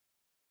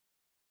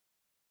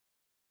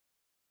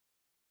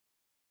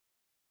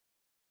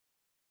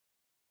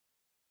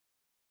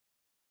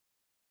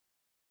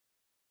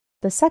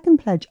The second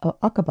pledge of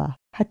Aqaba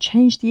had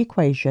changed the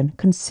equation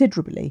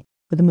considerably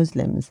for the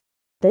Muslims.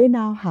 They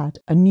now had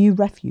a new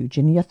refuge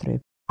in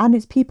Yathrib, and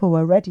its people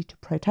were ready to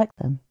protect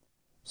them.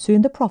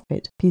 Soon the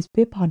Prophet, peace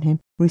be upon him,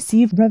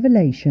 received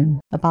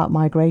revelation about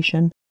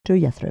migration to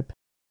Yathrib.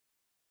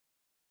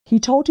 He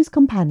told his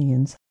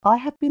companions, "I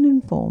have been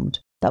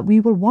informed that we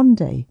will one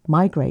day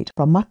migrate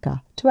from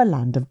Makkah to a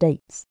land of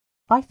dates.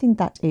 I think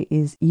that it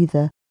is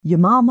either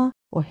Yamama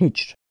or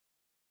Hijrah."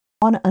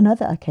 On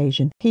another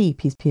occasion, he,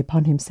 peace be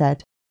upon him,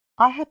 said,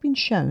 "I have been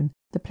shown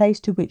the place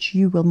to which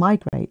you will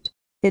migrate.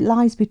 It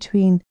lies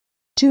between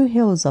two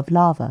hills of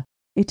lava.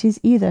 It is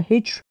either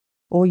Hijrah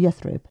or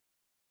Yathrib."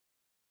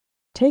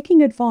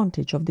 Taking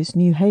advantage of this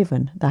new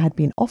haven that had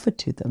been offered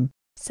to them,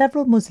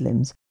 several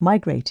Muslims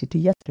migrated to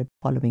Yathrib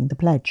following the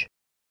pledge.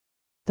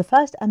 The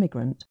first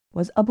emigrant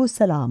was Abu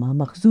Salama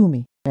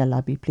Makhzumi, may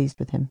Allah be pleased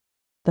with him,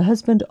 the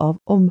husband of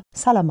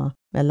Salama,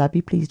 may Allah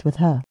be pleased with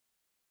her.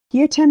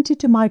 He attempted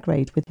to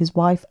migrate with his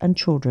wife and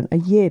children a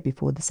year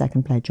before the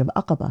second pledge of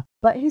Aqaba,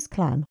 but his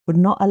clan would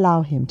not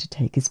allow him to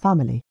take his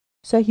family,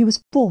 so he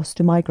was forced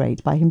to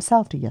migrate by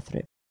himself to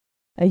Yathrib.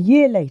 A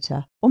year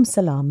later,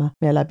 Salama,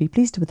 may Allah be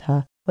pleased with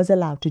her, was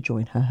allowed to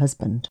join her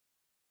husband.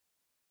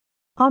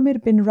 Amir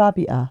bin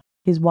Rabi'ah,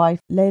 his wife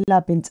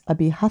Layla bint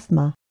Abi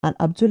Hathma, and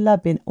Abdullah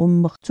bin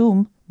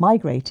Maktoum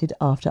migrated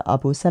after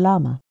Abu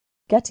Salama.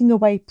 Getting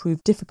away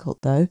proved difficult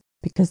though,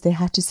 because they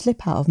had to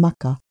slip out of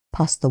Makkah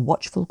past the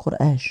watchful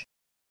Quraysh.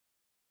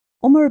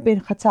 Umar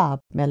bin Khattab,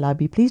 may Allah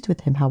be pleased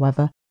with him,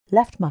 however,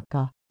 left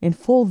Makkah in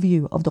full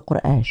view of the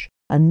Quraysh,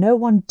 and no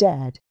one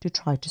dared to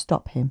try to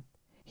stop him.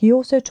 He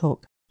also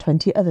took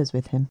 20 others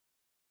with him.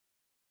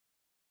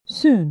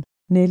 Soon,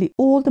 nearly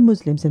all the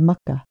Muslims in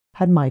Makkah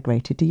had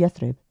migrated to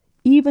Yathrib.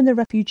 Even the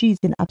refugees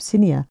in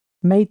Abyssinia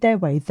made their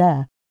way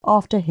there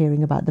after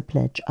hearing about the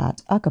pledge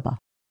at Aqaba.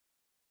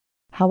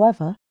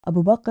 However,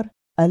 Abu Bakr,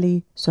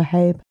 Ali,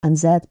 Suhayb and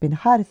Zayd bin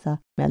Haritha,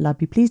 may Allah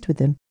be pleased with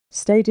him,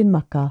 stayed in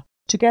Makkah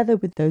together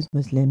with those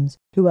Muslims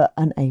who were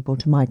unable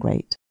to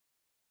migrate.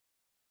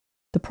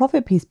 The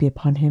Prophet, peace be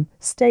upon him,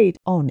 stayed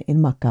on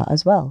in Makkah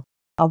as well,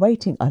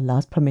 awaiting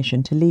Allah's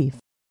permission to leave.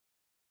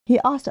 He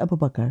asked Abu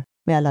Bakr,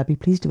 may Allah be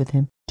pleased with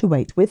him, to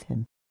wait with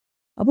him.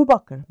 Abu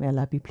Bakr, may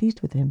Allah be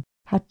pleased with him,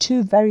 had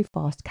 2 very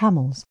fast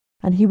camels,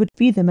 and he would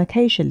feed them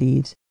acacia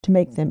leaves to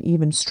make them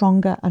even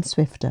stronger and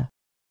swifter.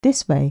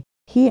 This way,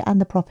 he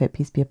and the Prophet,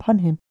 peace be upon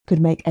him, could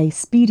make a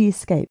speedy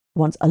escape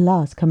once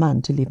Allah's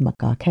command to leave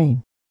Makkah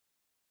came.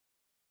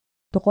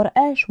 The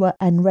Quraysh were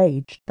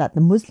enraged that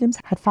the Muslims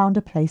had found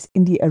a place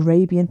in the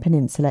Arabian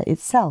Peninsula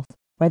itself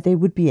where they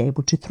would be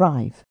able to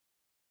thrive.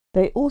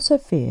 They also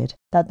feared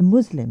that the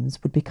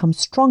Muslims would become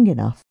strong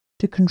enough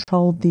to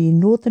control the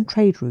northern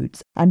trade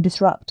routes and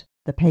disrupt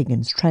the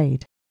pagans'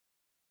 trade.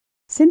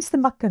 Since the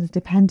Meccans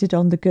depended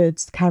on the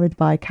goods carried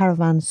by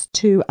caravans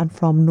to and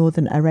from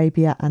northern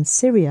Arabia and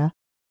Syria,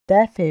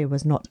 their fear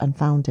was not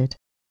unfounded.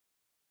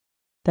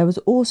 There was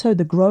also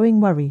the growing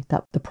worry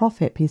that the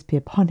Prophet, peace be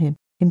upon him,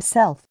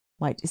 himself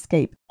might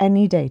escape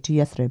any day to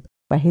Yathrib,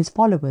 where his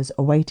followers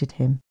awaited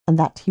him, and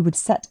that he would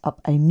set up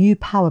a new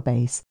power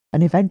base,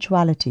 an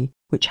eventuality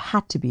which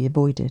had to be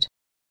avoided.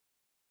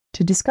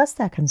 To discuss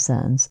their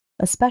concerns,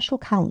 a special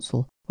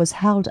council was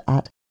held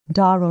at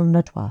Daar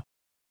an-Nadwah.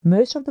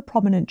 Most of the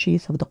prominent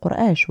chiefs of the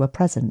Quraysh were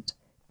present.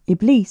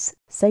 Iblis,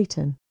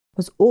 Satan,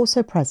 was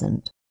also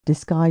present,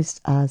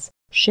 disguised as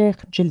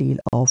Sheikh Jalil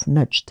of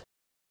Najd.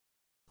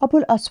 Abu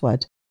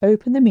al-Aswad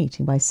opened the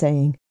meeting by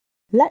saying,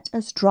 "Let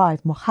us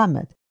drive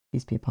Muhammad,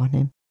 peace be upon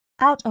him,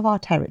 out of our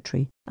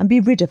territory and be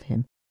rid of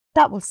him.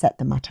 That will set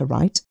the matter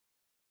right."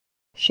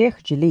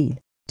 Sheikh Jalil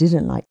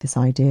didn't like this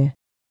idea.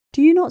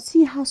 "Do you not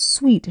see how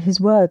sweet his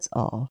words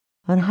are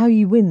and how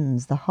he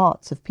wins the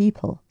hearts of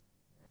people?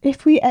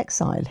 If we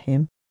exile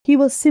him, he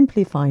will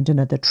simply find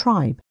another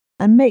tribe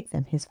and make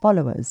them his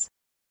followers.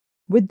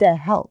 With their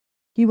help,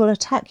 he will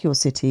attack your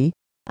city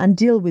and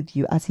deal with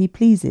you as he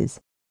pleases.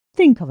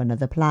 Think of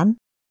another plan.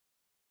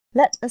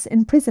 Let us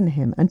imprison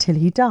him until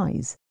he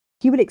dies.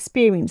 He will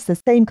experience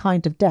the same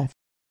kind of death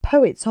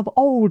poets of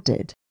old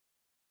did,"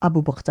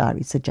 Abu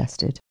Bakhtari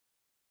suggested.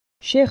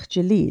 Sheikh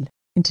Jalil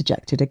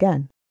interjected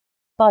again.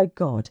 "By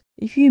God,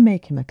 if you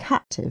make him a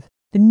captive,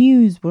 the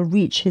news will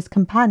reach his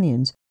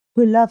companions,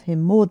 who love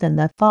him more than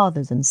their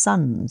fathers and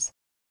sons.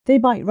 They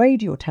might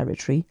raid your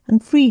territory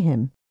and free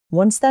him.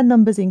 Once their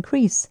numbers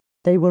increase,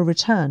 they will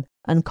return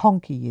and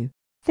conquer you.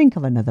 Think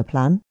of another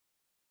plan."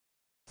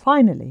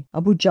 Finally,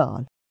 Abu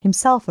Jahl,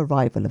 himself a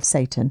rival of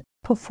Satan,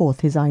 put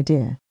forth his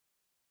idea.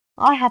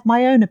 "I have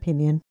my own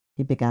opinion,"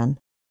 he began.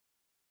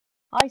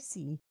 "I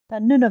see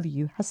that none of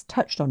you has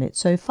touched on it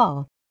so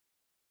far.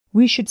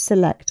 We should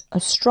select a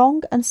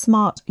strong and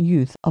smart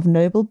youth of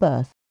noble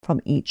birth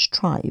from each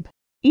tribe.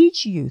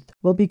 Each youth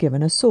will be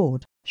given a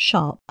sword,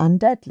 sharp and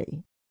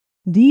deadly.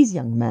 These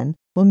young men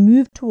will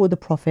move toward the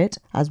Prophet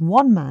as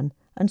one man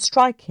and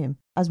strike him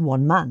as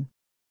one man.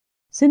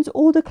 Since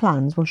all the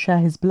clans will share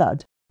his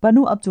blood,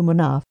 Banu Abdul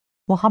Manaf,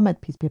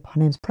 Muhammad, peace be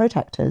upon him's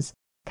protectors,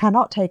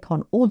 cannot take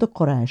on all the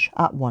Quraysh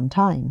at one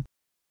time.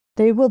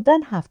 They will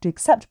then have to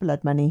accept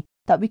blood money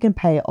that we can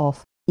pay it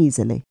off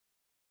easily.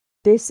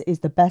 This is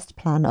the best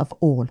plan of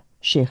all,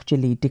 Sheikh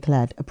Jalid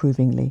declared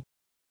approvingly.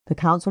 The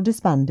council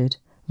disbanded,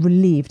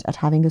 relieved at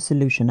having a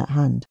solution at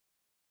hand.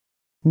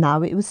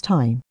 Now it was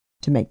time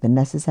to make the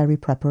necessary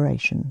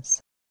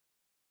preparations.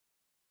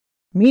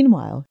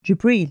 Meanwhile,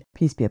 Jibreel,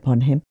 peace be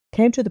upon him,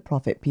 came to the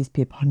Prophet, peace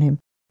be upon him,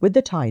 with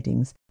the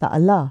tidings that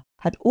Allah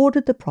had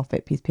ordered the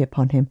Prophet, peace be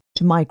upon him,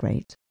 to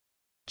migrate.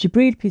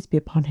 Jibreel, peace be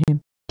upon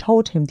him,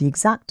 told him the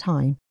exact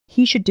time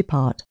he should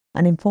depart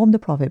and informed the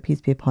Prophet,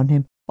 peace be upon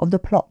him, of the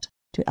plot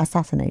to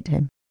assassinate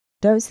him.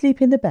 Don't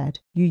sleep in the bed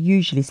you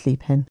usually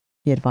sleep in,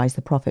 he advised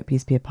the Prophet,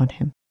 peace be upon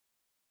him.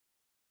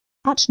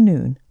 At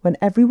noon, when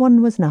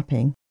everyone was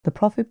napping, the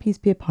Prophet, peace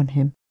be upon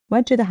him,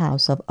 went to the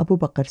house of Abu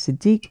Bakr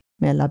Siddiq,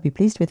 may Allah be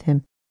pleased with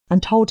him,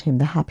 and told him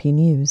the happy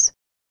news.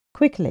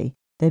 Quickly,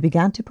 they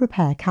began to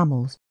prepare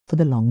camels for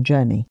the long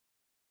journey.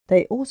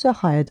 They also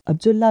hired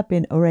Abdullah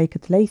bin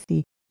Urayqat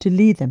Laythi to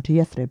lead them to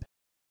Yathrib.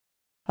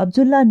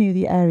 Abdullah knew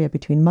the area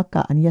between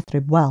Makkah and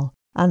Yathrib well,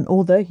 and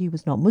although he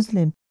was not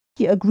Muslim,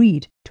 he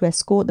agreed to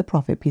escort the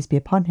Prophet, peace be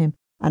upon him,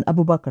 and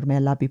Abu Bakr, may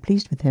Allah be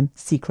pleased with him,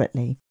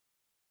 secretly.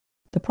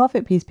 The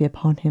Prophet, peace be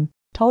upon him,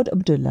 told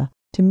Abdullah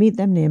to meet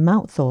them near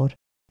Mount Thor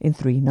in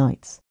 3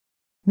 nights.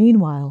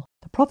 Meanwhile,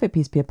 the Prophet,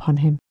 peace be upon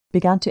him,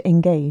 began to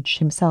engage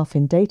himself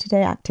in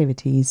day-to-day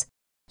activities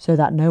so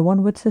that no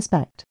one would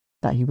suspect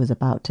that he was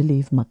about to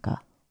leave Makkah.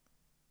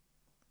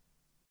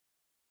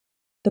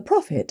 The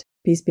Prophet,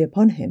 peace be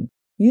upon him,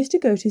 used to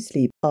go to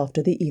sleep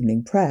after the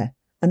evening prayer,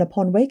 and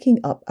upon waking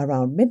up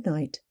around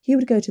midnight, he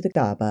would go to the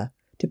Kaaba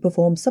to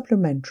perform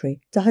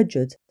supplementary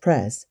tahajjud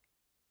prayers.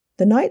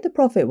 The night the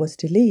Prophet was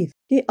to leave,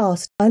 he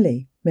asked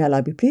Ali, may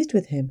Allah be pleased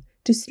with him,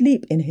 to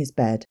sleep in his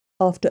bed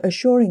after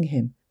assuring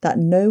him that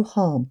no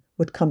harm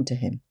would come to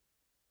him.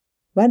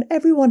 When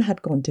everyone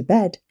had gone to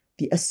bed,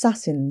 the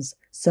assassins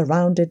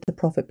surrounded the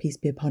Prophet, peace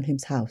be upon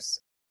him's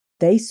house.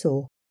 They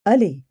saw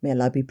Ali, may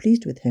Allah be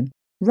pleased with him,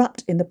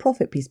 wrapped in the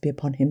Prophet, peace be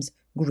upon him's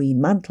green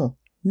mantle,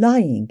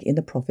 lying in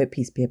the Prophet,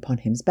 peace be upon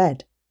him's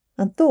bed,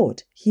 and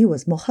thought he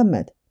was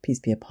Muhammad, peace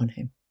be upon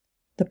him.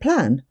 The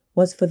plan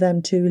was for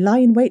them to lie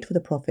in wait for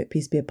the Prophet,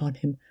 peace be upon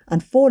him,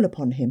 and fall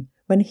upon him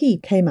when he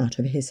came out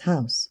of his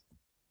house.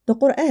 The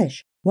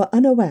Quraysh were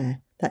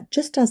unaware that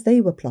just as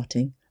they were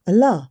plotting,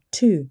 Allah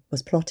too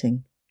was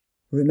plotting.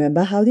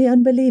 Remember how the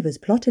unbelievers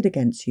plotted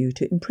against you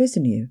to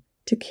imprison you,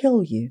 to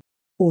kill you,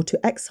 or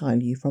to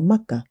exile you from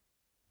Makkah.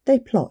 They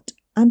plot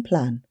and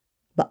plan,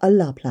 but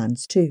Allah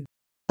plans too,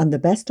 and the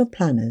best of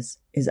planners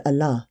is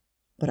Allah.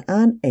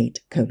 Quran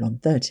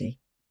 8:30.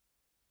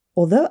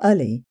 Although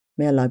Ali,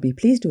 may Allah be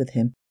pleased with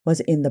him, was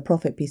in the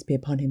Prophet, peace be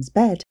upon him's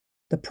bed,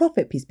 the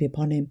Prophet, peace be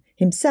upon him,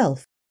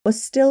 himself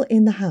was still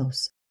in the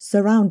house,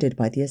 surrounded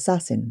by the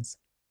assassins.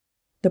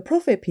 The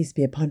Prophet, peace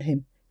be upon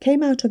him,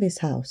 came out of his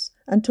house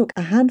and took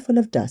a handful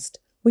of dust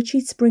which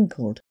he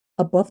sprinkled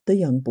above the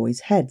young boys'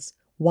 heads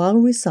while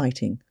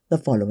reciting the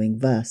following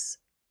verse.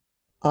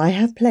 I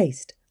have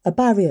placed a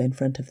barrier in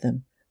front of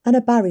them and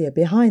a barrier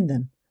behind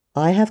them.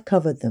 I have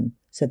covered them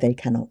so they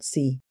cannot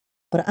see.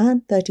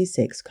 Quran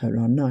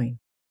 36:9.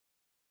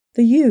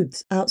 The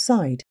youths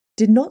outside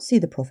did not see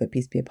the Prophet,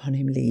 peace be upon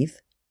him, leave.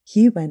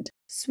 He went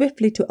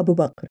swiftly to Abu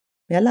Bakr,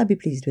 may Allah be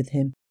pleased with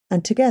him,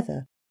 and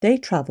together they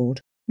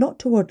travelled not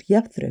toward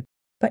Yathrib,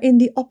 but in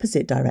the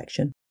opposite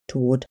direction,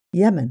 toward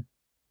Yemen.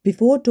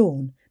 Before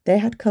dawn, they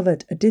had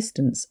covered a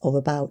distance of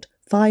about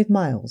 5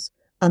 miles,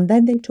 and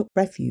then they took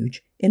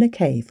refuge in a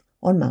cave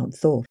on Mount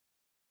Thor.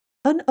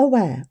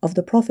 Unaware of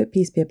the Prophet,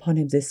 peace be upon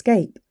him's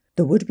escape,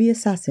 the would-be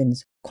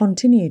assassins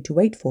continued to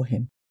wait for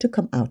him to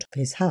come out of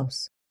his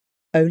house.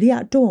 Only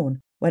at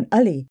dawn, when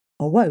Ali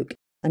awoke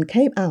and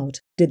came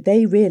out, did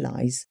they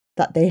realize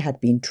that they had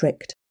been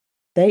tricked.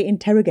 They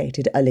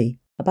interrogated Ali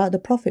about the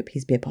Prophet,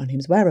 peace be upon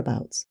him's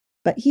whereabouts,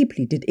 but he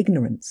pleaded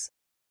ignorance.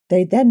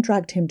 They then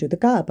dragged him to the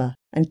Kaaba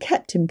and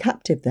kept him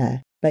captive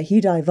there, but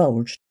he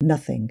divulged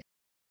nothing.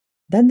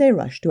 Then they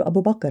rushed to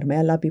Abu Bakr, may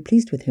Allah be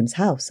pleased with him's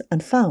house,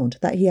 and found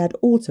that he had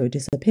also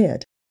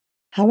disappeared.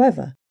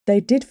 However, they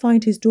did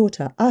find his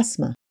daughter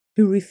Asma,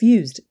 who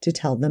refused to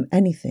tell them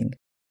anything.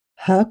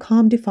 Her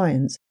calm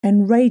defiance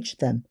enraged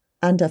them,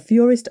 and a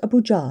furious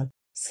Abu Jahl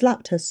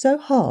slapped her so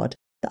hard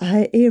that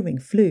her earring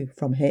flew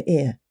from her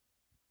ear.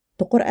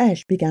 The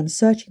Quraysh began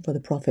searching for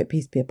the Prophet,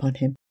 peace be upon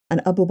him,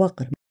 and Abu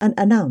Bakr, and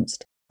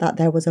announced that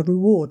there was a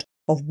reward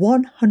of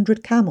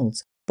 100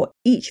 camels for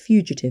each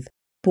fugitive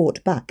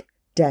brought back,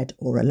 dead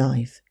or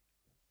alive.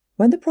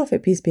 When the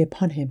Prophet, peace be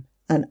upon him,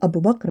 and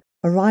Abu Bakr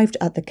arrived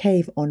at the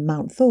cave on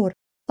Mount Thor,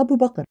 Abu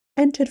Bakr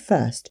entered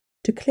first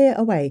to clear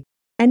away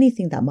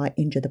anything that might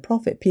injure the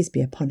Prophet, peace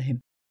be upon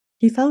him.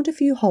 He found a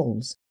few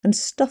holes and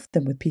stuffed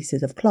them with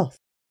pieces of cloth.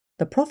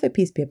 The Prophet,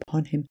 peace be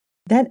upon him,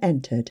 then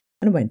entered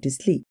and went to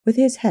sleep with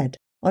his head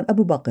on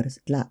Abu Bakr's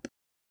lap.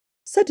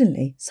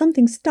 Suddenly,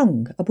 something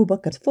stung Abu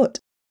Bakr's foot,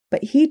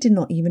 but he did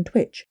not even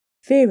twitch,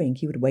 fearing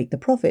he would wake the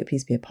Prophet,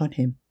 peace be upon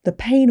him. The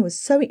pain was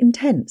so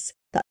intense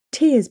that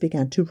tears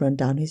began to run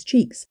down his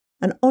cheeks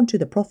and onto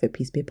the Prophet,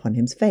 peace be upon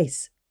him's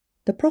face.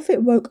 The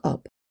Prophet woke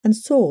up and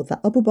saw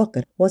that Abu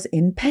Bakr was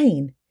in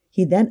pain.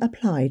 He then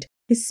applied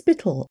his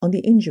spittle on the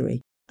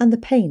injury and the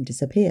pain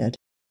disappeared.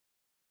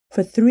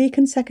 For 3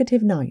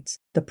 consecutive nights,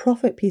 the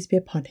Prophet, peace be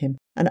upon him,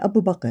 and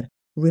Abu Bakr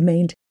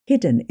remained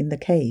hidden in the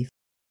cave.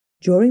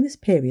 During this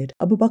period,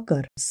 Abu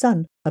Bakr's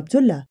son,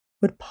 Abdullah,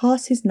 would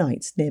pass his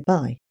nights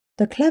nearby.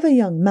 The clever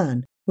young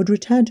man would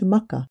return to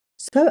Makkah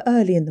so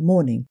early in the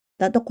morning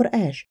that the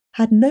Quraysh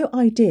had no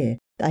idea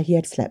that he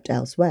had slept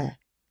elsewhere.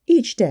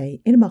 Each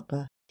day in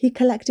Makkah, he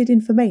collected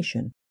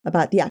information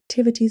about the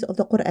activities of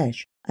the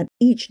Quraysh, and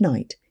each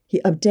night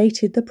he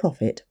updated the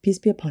Prophet, peace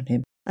be upon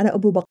him, and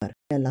Abu Bakr,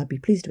 may Allah be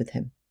pleased with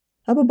him.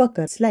 Abu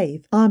Bakr's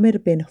slave, Amir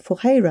bin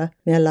Fuhayrah,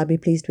 may Allah be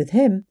pleased with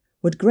him,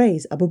 would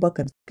graze Abu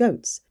Bakr's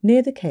goats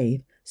near the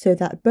cave so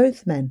that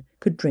both men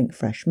could drink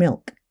fresh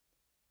milk.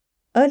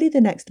 Early the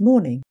next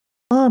morning,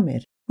 Amir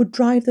would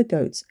drive the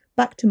goats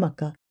back to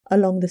Makkah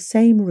along the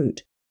same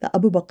route that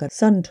Abu Bakr's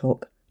son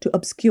took to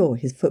obscure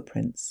his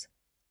footprints.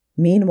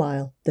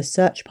 Meanwhile, the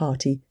search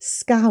party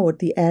scoured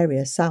the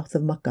area south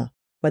of Makkah,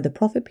 where the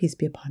Prophet, peace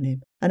be upon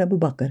him, and Abu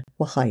Bakr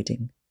were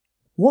hiding.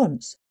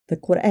 Once, the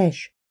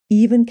Quraysh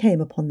even came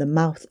upon the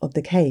mouth of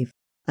the cave,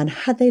 and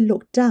had they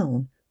looked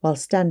down while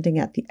standing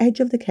at the edge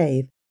of the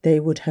cave, they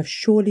would have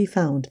surely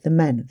found the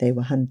men they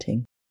were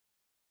hunting.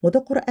 With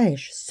the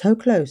Quraysh so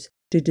close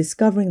to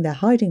discovering their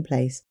hiding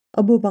place,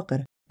 Abu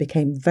Bakr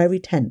became very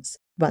tense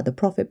about the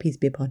Prophet, peace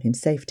be upon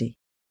him's safety.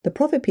 The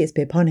Prophet, peace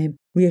be upon him,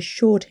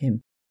 reassured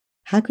him,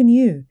 "How can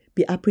you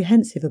be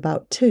apprehensive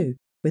about 2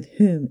 with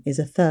whom is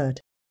a 3rd,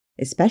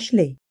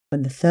 especially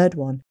when the 3rd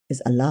one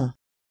is Allah?"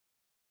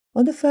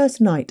 On the first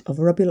night of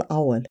Rabiul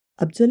Awwal,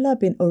 Abdullah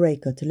bin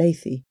Urayqat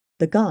Laythi,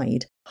 the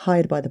guide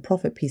hired by the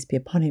Prophet, peace be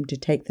upon him, to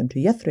take them to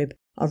Yathrib,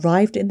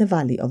 arrived in the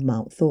valley of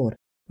Mount Thor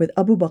with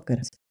Abu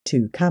Bakr's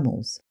 2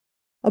 camels.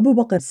 Abu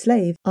Bakr's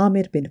slave,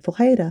 Amir bin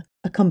Fuhayrah,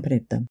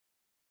 accompanied them.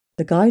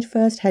 The guide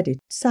first headed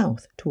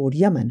south toward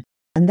Yemen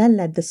and then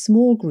led the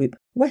small group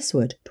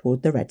westward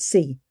toward the Red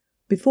Sea.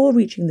 Before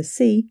reaching the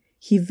sea,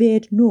 he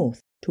veered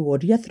north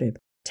toward Yathrib,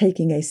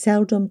 taking a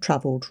seldom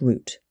travelled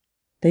route.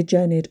 They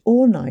journeyed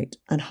all night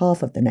and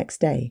half of the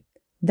next day.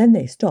 Then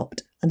they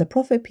stopped, and the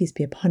Prophet, peace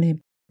be upon him,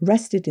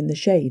 rested in the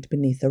shade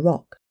beneath a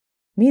rock.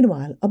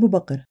 Meanwhile, Abu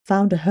Bakr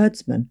found a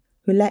herdsman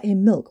who let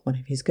him milk one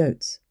of his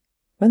goats.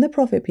 When the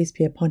Prophet, peace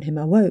be upon him,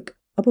 awoke,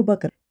 Abu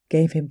Bakr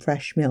gave him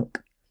fresh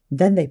milk.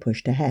 Then they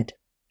pushed ahead.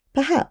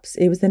 Perhaps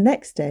it was the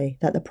next day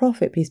that the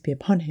Prophet, peace be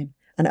upon him,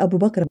 and Abu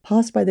Bakr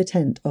passed by the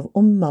tent of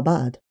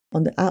Mabad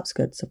on the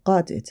outskirts of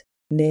Qadid,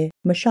 near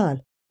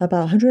Mashal,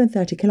 about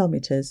 130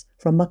 kilometers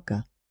from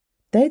Makkah.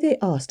 There they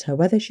asked her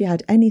whether she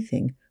had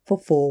anything for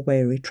 4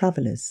 weary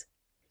travellers.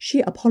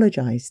 She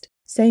apologized,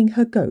 saying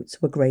her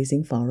goats were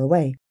grazing far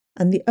away,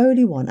 and the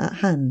only one at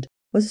hand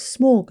was a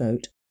small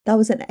goat that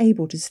was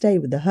unable to stay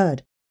with the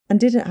herd and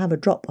didn't have a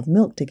drop of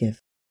milk to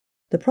give.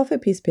 The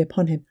Prophet, peace be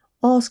upon him,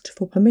 asked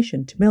for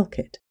permission to milk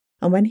it,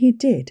 and when he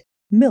did,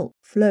 milk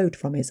flowed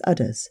from its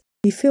udders.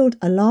 He filled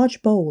a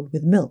large bowl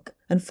with milk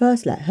and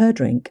first let her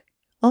drink.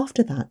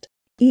 After that,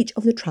 each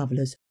of the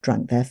travellers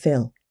drank their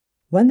fill.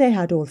 When they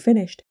had all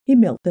finished, he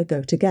milked the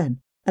goat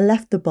again and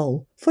left the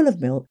bowl full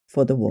of milk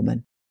for the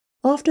woman.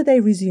 After they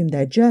resumed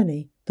their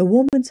journey, the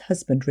woman's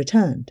husband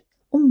returned.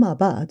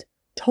 Mabad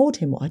told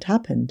him what had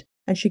happened,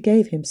 and she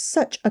gave him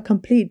such a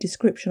complete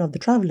description of the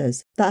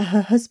travellers that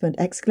her husband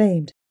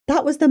exclaimed,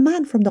 "That was the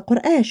man from the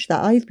Quraysh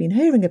that I've been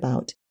hearing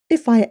about.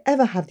 If I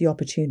ever have the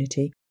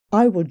opportunity,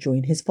 I will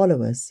join his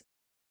followers."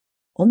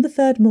 On the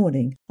 3rd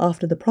morning,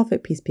 after the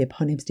Prophet, peace be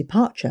upon him's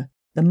departure,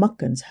 the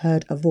Makkans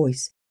heard a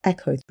voice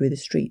echo through the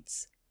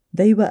streets.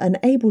 They were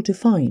unable to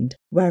find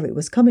where it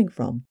was coming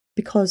from,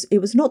 because it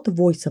was not the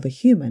voice of a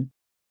human.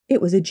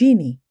 It was a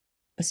genie,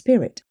 a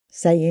spirit,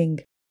 saying,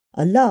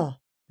 "Allah,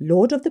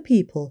 Lord of the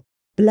people,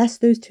 bless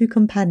those 2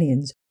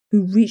 companions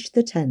who reached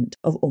the tent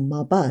of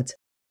Mabad.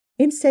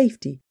 In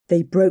safety,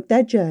 they broke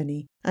their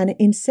journey, and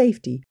in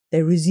safety,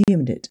 they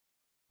resumed it.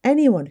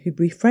 Anyone who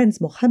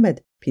befriends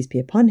Muhammad, peace be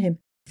upon him,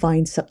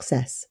 finds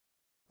success.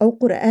 O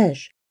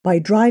Quraysh, by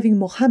driving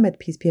Muhammad,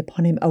 peace be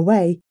upon him,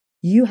 away,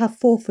 you have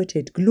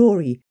forfeited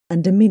glory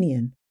and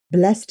dominion.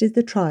 Blessed is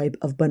the tribe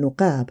of Banu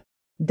Qab.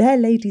 Their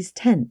lady's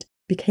tent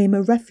became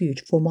a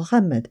refuge for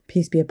Muhammad,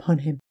 peace be upon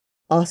him.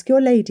 Ask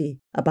your lady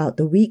about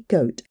the weak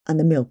goat and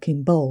the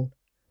milking bowl.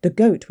 The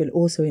goat will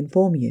also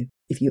inform you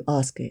if you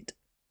ask it."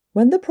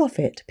 When the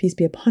Prophet, peace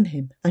be upon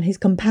him, and his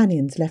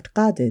companions left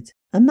Qadid,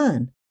 a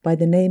man by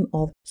the name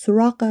of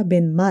Suraqa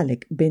bin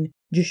Malik bin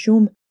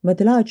Jushum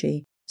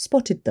Madlaji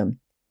spotted them.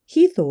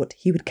 He thought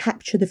he would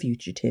capture the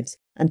fugitives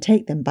and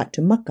take them back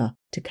to Makkah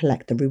to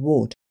collect the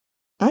reward.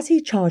 As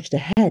he charged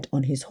ahead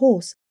on his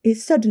horse, it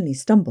suddenly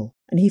stumbled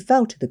and he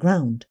fell to the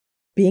ground.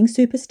 Being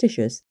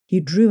superstitious, he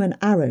drew an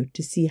arrow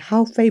to see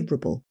how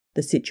favourable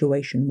the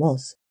situation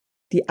was.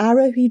 The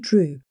arrow he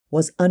drew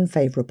was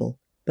unfavourable,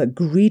 but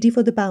greedy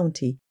for the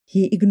bounty,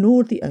 he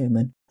ignored the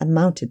omen and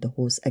mounted the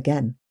horse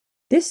again.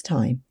 This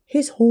time,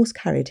 his horse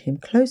carried him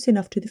close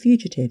enough to the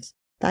fugitives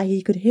that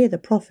he could hear the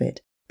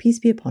Prophet, peace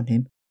be upon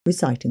him,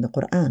 reciting the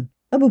Quran.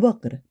 Abu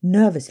Bakr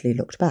nervously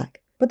looked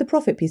back, but the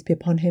Prophet, peace be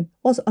upon him,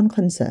 was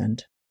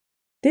unconcerned.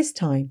 This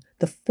time,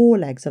 the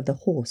forelegs of the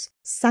horse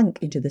sank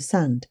into the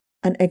sand,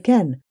 and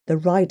again the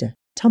rider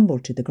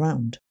tumbled to the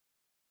ground.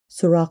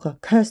 Suraka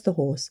cursed the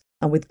horse,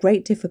 and with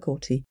great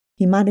difficulty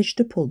he managed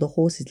to pull the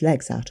horse's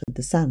legs out of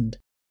the sand.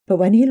 But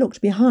when he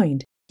looked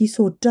behind, he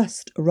saw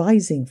dust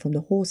rising from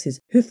the horse's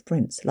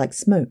hoofprints like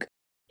smoke.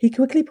 He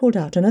quickly pulled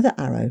out another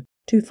arrow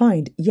to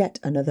find yet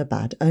another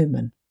bad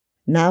omen.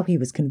 Now he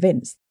was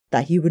convinced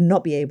that he would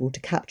not be able to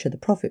capture the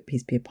Prophet,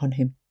 peace be upon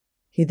him.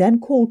 He then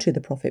called to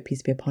the Prophet,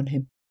 peace be upon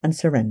him, and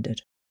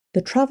surrendered.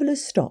 The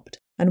travellers stopped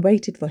and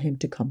waited for him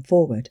to come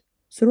forward.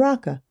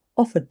 Suraka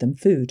offered them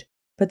food,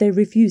 but they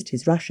refused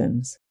his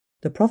rations.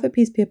 The Prophet,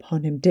 peace be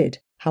upon him, did,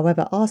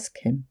 however, ask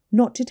him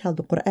not to tell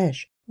the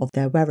Quraysh of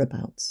their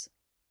whereabouts.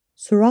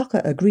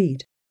 Suraka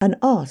agreed and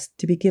asked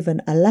to be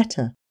given a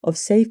letter of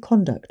safe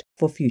conduct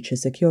for future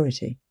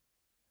security.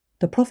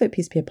 The Prophet,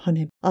 peace be upon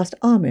him, asked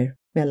Amir,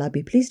 may Allah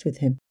be pleased with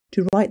him,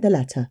 to write the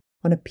letter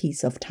on a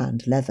piece of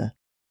tanned leather.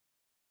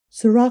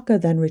 Suraka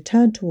then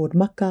returned toward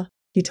Makkah.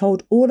 He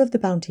told all of the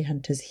bounty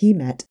hunters he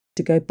met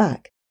to go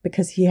back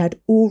because he had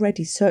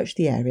already searched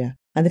the area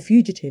and the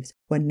fugitives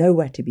were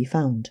nowhere to be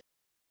found.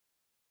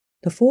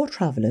 The four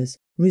travellers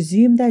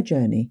resumed their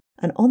journey,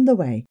 and on the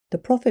way the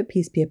Prophet,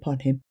 peace be upon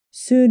him,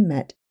 soon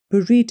met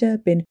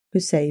Burida bin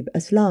Husayb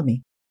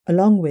Aslami,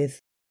 along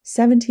with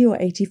 70 or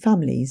 80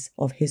 families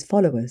of his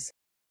followers.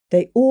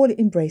 They all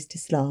embraced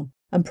Islam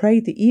and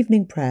prayed the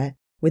evening prayer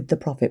with the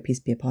Prophet, peace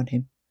be upon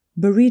him.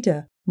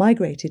 Burida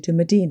migrated to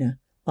Madinah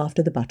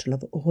after the Battle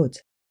of Uhud.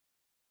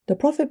 The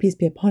Prophet, peace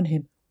be upon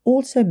him,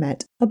 also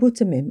met Abu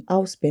Tamim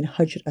Aus bin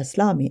Hajr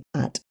Aslami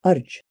at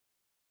Arj.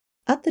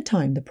 At the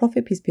time, the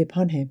Prophet, peace be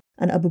upon him,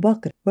 and Abu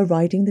Bakr were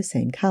riding the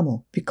same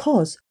camel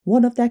because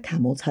one of their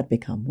camels had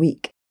become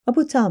weak.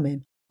 Abu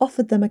Tamim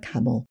offered them a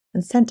camel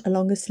and sent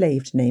along a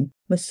slave named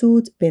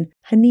Masud bin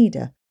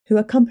Hanida, who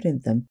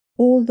accompanied them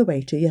all the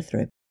way to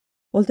Yathrib.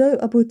 Although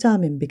Abu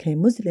Tamim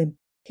became Muslim,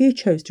 he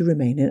chose to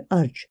remain in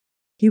Arj.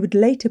 He would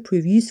later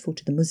prove useful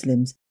to the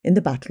Muslims in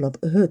the Battle of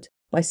Uhud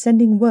by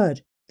sending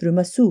word through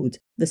Masud,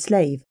 the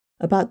slave,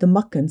 about the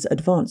Makkans'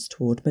 advance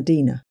toward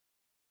Madinah.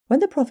 When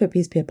the Prophet,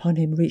 peace be upon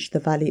him, reached the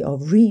valley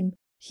of Reem,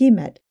 he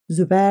met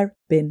Zubair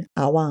bin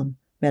Awam,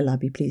 may Allah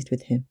be pleased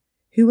with him,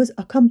 who was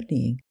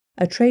accompanying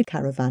a trade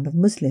caravan of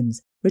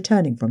Muslims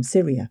returning from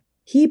Syria.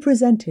 He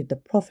presented the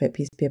Prophet,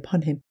 peace be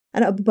upon him,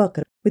 and Abu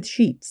Bakr with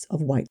sheets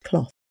of white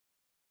cloth.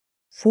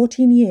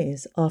 14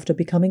 years after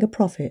becoming a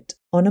prophet,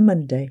 on a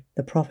Monday,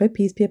 the Prophet,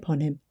 peace be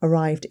upon him,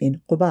 arrived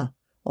in Qubaa,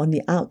 on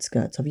the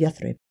outskirts of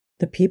Yathrib.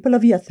 The people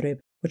of Yathrib,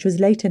 which was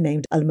later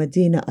named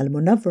Al-Madinah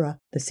Al-Munawwarah,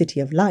 the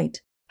City of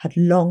Light, had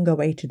long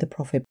awaited the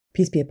Prophet,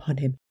 peace be upon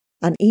him,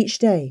 and each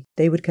day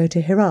they would go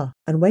to Hijrah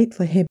and wait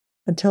for him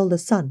until the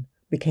sun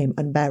became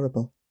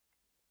unbearable.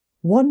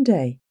 One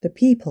day, the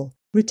people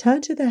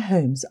returned to their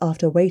homes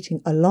after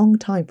waiting a long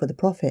time for the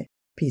Prophet,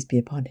 peace be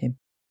upon him.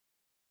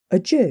 A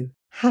Jew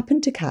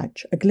happened to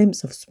catch a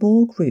glimpse of a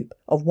small group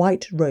of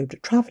white-robed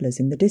travellers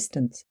in the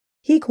distance.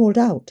 He called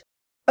out,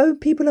 "O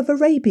people of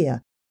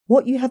Arabia,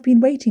 what you have been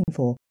waiting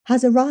for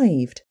has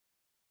arrived."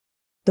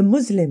 The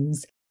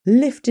Muslims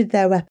lifted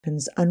their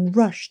weapons and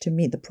rushed to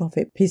meet the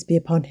Prophet, peace be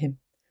upon him.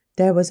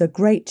 There was a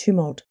great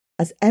tumult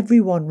as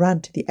everyone ran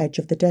to the edge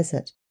of the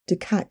desert to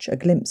catch a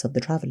glimpse of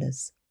the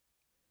travellers.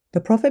 The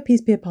Prophet,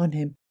 peace be upon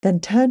him, then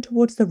turned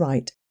towards the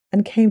right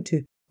and came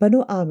to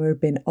Banu Amr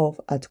bin Auf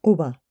at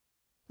Qubaa.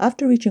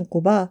 After reaching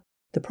Qubaa,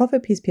 the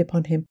Prophet, peace be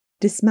upon him,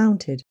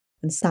 dismounted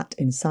and sat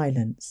in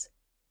silence.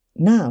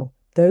 Now,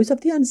 those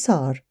of the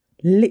Ansar,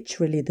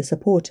 literally the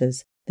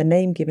supporters, the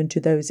name given to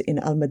those in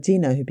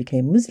Al-Madinah who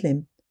became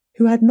Muslim,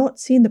 who had not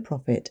seen the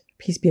Prophet,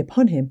 peace be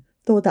upon him,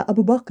 thought that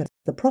Abu Bakr,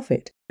 the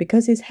Prophet,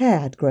 because his hair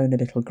had grown a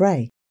little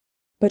grey.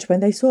 But when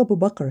they saw Abu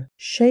Bakr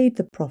shade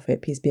the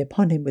Prophet, peace be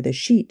upon him, with a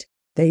sheet,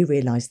 they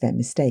realised their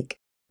mistake.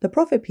 The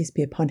Prophet, peace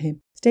be upon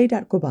him, stayed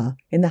at Qubaa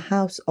in the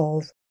house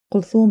of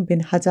Kulthum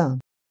bin Hadam.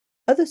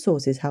 Other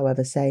sources,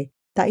 however, say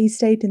that he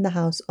stayed in the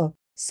house of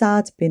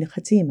Sa'd bin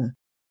Khatima.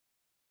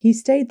 He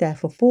stayed there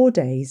for 4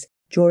 days,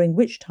 during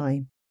which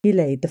time he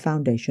laid the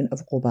foundation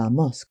of Qubaa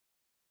Mosque.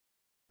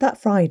 That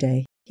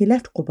Friday, he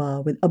left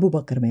Qubaa with Abu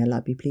Bakr, may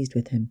Allah be pleased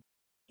with him.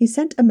 He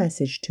sent a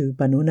message to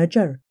Banu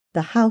Najjar,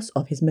 the house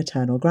of his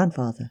maternal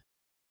grandfather.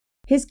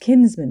 His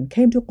kinsmen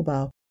came to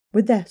Qubaa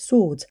with their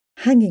swords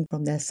hanging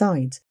from their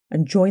sides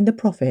and joined the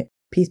Prophet,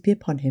 peace be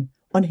upon him,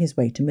 on his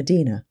way to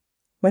Medina.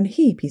 When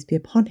he, peace be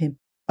upon him,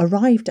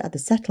 arrived at the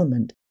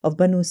settlement of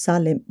Banu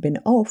Salim bin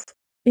Auf,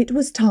 it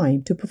was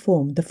time to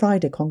perform the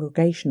Friday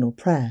congregational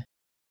prayer.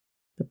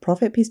 The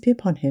Prophet, peace be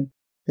upon him,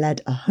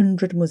 led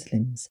 100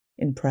 Muslims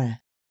in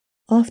prayer.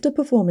 After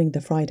performing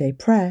the Friday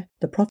prayer,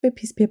 the Prophet,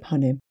 peace be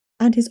upon him,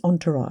 and his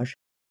entourage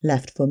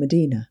left for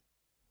Medina.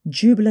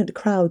 Jubilant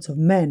crowds of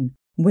men,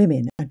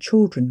 women and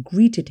children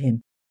greeted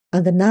him,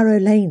 and the narrow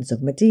lanes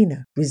of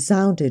Medina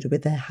resounded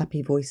with their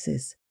happy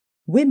voices.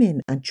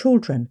 Women and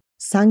children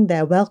sang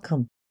their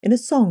welcome in a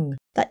song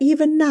that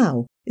even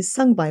now is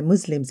sung by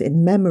Muslims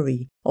in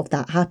memory of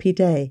that happy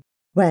day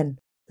when,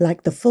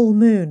 like the full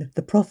moon,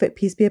 the Prophet,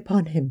 peace be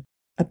upon him,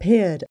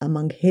 appeared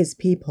among his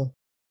people.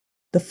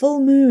 The full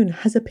moon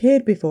has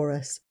appeared before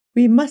us.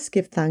 We must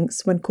give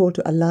thanks when called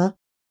to Allah.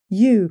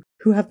 You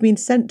who have been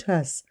sent to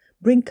us,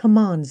 bring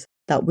commands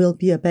that will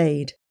be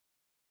obeyed."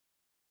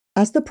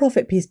 As the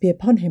Prophet, peace be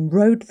upon him,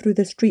 rode through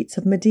the streets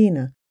of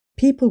Medina,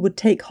 people would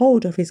take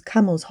hold of his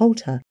camel's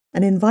halter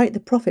and invite the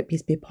Prophet,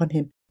 peace be upon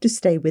him, to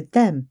stay with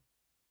them.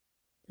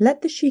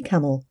 "Let the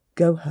she-camel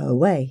go her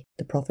way,"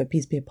 the Prophet,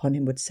 peace be upon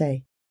him, would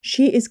say.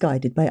 "She is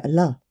guided by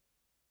Allah."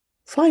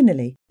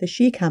 Finally, the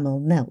she-camel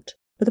knelt,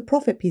 but the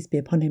Prophet, peace be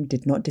upon him,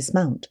 did not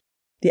dismount.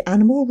 The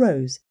animal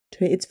rose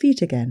to its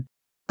feet again,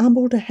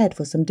 ambled ahead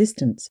for some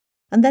distance,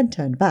 and then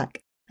turned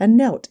back and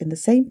knelt in the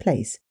same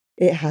place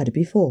it had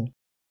before.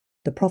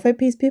 The Prophet,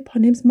 peace be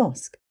upon him's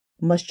mosque,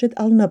 Masjid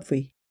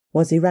al-Nabwi,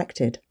 was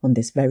erected on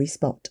this very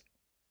spot.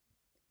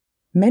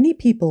 Many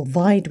people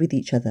vied with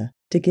each other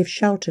to give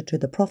shelter to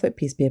the Prophet,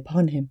 peace be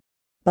upon him,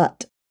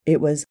 but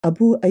it was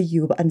Abu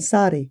Ayyub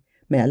Ansari,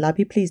 may Allah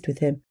be pleased with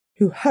him,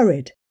 who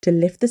hurried to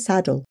lift the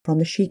saddle from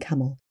the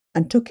she-camel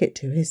and took it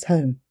to his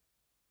home.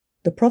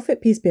 The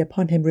Prophet, peace be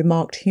upon him,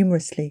 remarked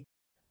humorously,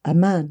 "A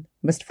man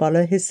must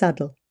follow his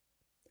saddle,"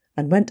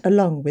 and went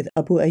along with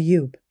Abu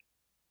Ayyub.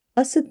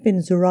 Asad bin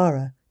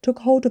Zurara took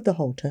hold of the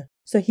halter,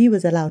 so he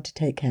was allowed to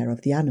take care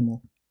of the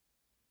animal.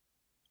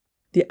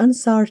 The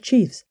Ansar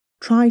chiefs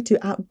tried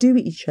to outdo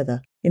each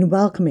other in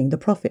welcoming the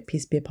Prophet,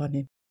 peace be upon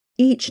him.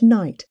 Each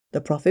night,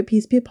 the Prophet,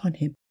 peace be upon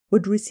him,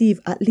 would receive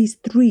at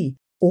least 3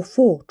 or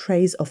 4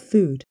 trays of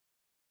food.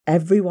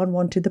 Everyone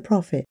wanted the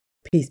Prophet,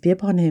 peace be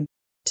upon him,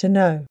 to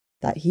know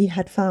that he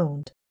had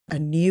found a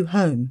new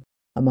home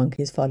among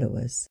his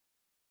followers.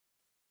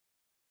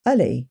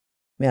 Ali,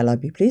 may Allah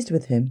be pleased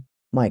with him,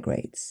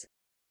 migrates.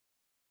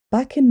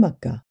 Back in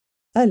Makkah,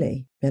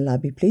 Ali, may Allah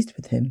be pleased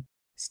with him,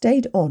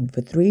 stayed on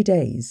for 3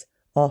 days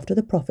after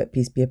the Prophet,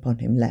 peace be upon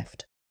him,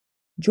 left.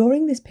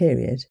 During this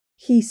period,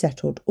 he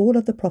settled all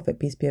of the Prophet,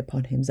 peace be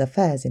upon him's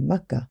affairs in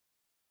Makkah.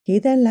 He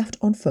then left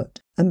on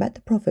foot and met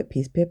the Prophet,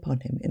 peace be upon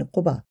him, in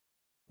Qubaa,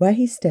 where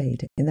he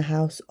stayed in the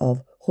house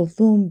of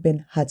Khulthum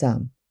bin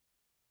Hadam.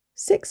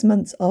 6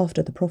 months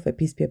after the Prophet,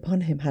 peace be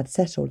upon him, had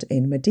settled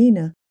in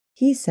Medina,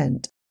 he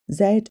sent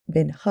Zayd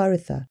bin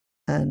Haritha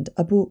and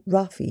Abu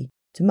Rafi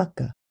to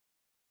Makkah.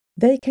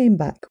 They came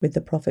back with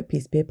the Prophet,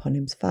 peace be upon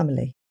him's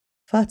family,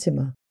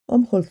 Fatima,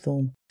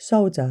 Khulthum,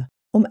 Sauda,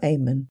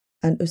 Ayman,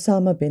 and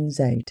Usama bin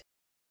Zayd.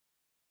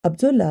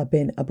 Abdullah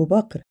bin Abu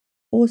Bakr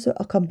also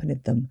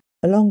accompanied them,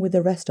 along with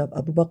the rest of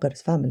Abu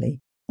Bakr's family,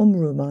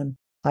 Ruman,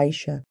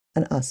 Aisha,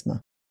 and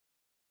Asma.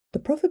 The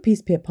Prophet,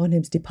 peace be upon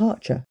him's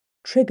departure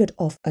triggered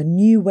off a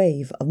new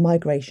wave of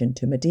migration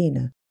to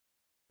Medina.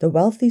 The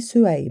wealthy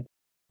Suhayb,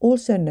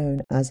 also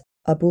known as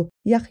Abu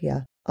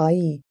Yahya,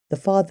 i.e. the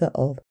father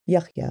of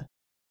Yahya,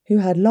 who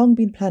had long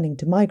been planning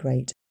to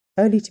migrate,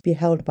 only to be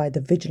held by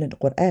the vigilant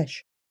Quraysh,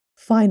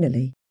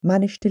 finally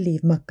managed to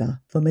leave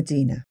Makkah for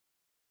Medina.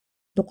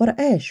 The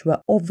Quraysh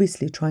were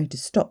obviously trying to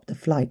stop the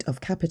flight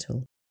of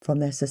capital from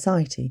their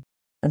society,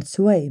 and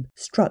Suhayb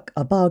struck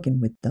a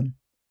bargain with them.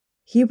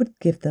 He would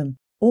give them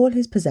all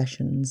his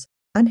possessions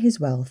and his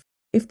wealth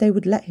if they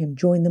would let him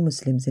join the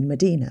Muslims in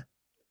Medina.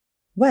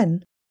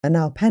 When a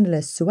now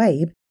penniless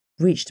Suhayb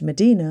reached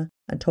Medina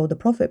and told the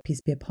Prophet,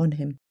 peace be upon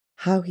him,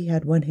 how he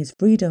had won his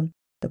freedom,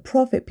 the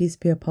Prophet, peace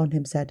be upon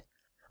him, said,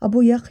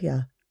 "Abu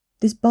Yahya,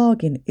 this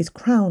bargain is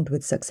crowned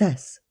with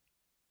success."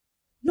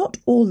 Not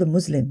all the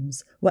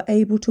Muslims were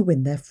able to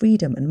win their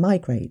freedom and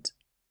migrate.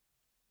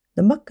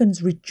 The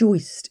Meccans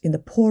rejoiced in the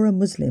poorer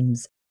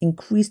Muslims'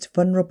 increased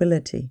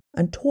vulnerability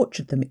and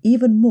tortured them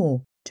even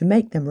more to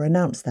make them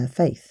renounce their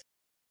faith.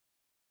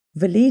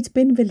 Walid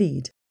bin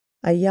Walid,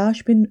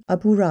 Ayyash bin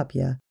Abu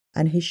Rabia,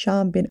 and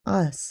Hisham bin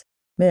As,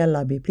 may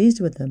Allah be pleased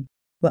with them,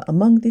 were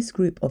among this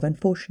group of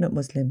unfortunate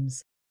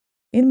Muslims.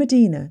 In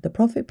Medina, the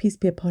Prophet, peace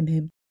be upon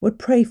him, would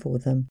pray for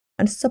them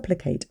and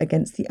supplicate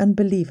against the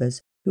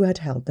unbelievers who had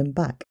held them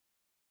back.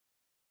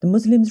 The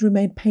Muslims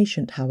remained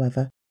patient,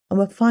 however, and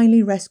were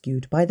finally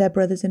rescued by their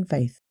brothers in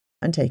faith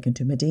and taken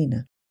to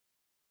Medina.